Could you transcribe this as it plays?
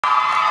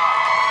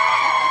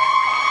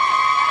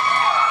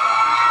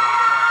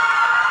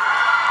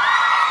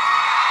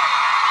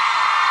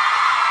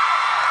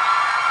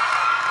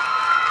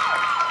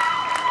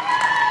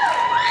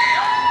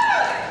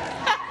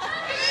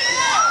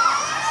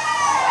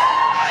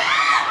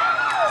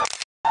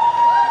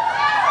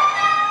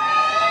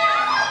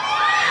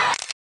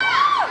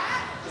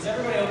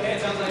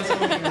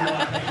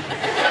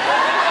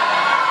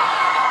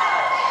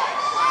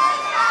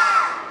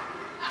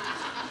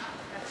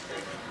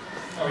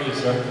are you,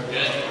 sir?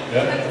 Good.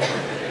 Good?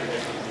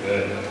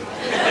 Good.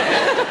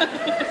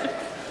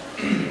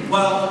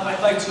 Well,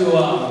 I'd like to,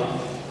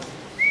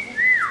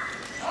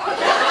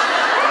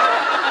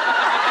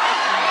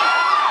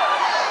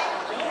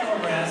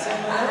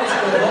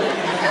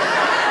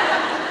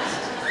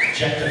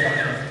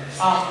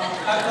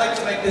 I'd like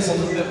to make this a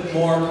little bit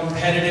more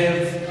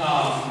competitive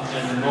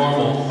than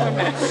normal.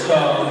 So,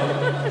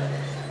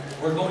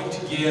 we're going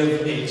to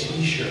give a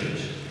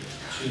t-shirt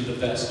to the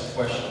best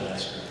question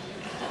asker.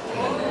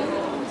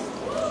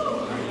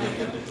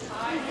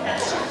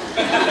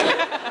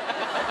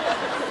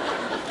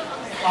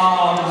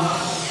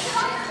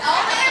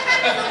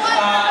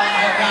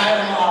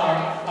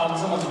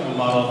 Someone's going to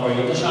model for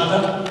you.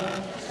 LaShonda,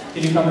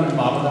 can you come in and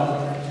model that?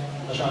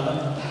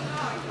 LaShonda?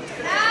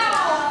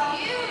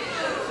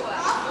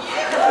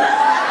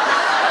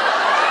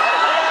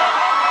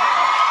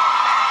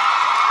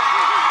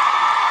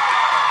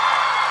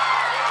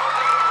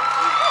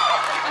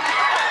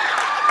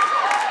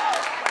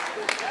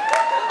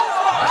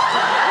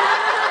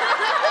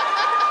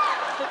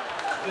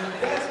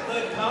 That's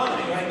good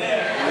comedy right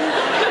there.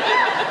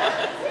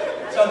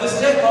 So this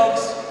is it,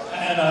 folks.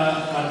 And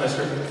my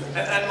mister.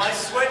 And my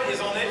sweat is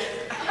on it.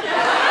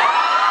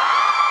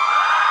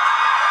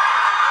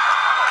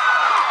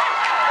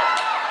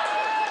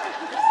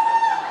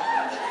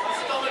 My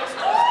stomach's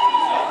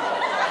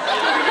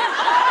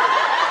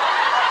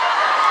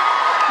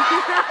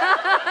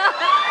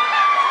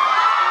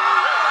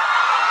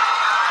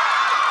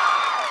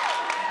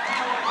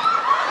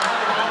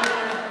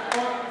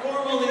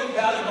Formally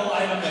valuable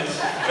item is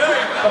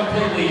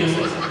completely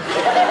useless.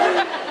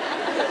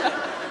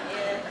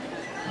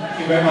 Thank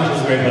you very much. It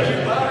was a great pleasure.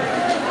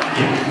 Thank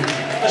you.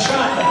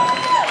 LaShonda.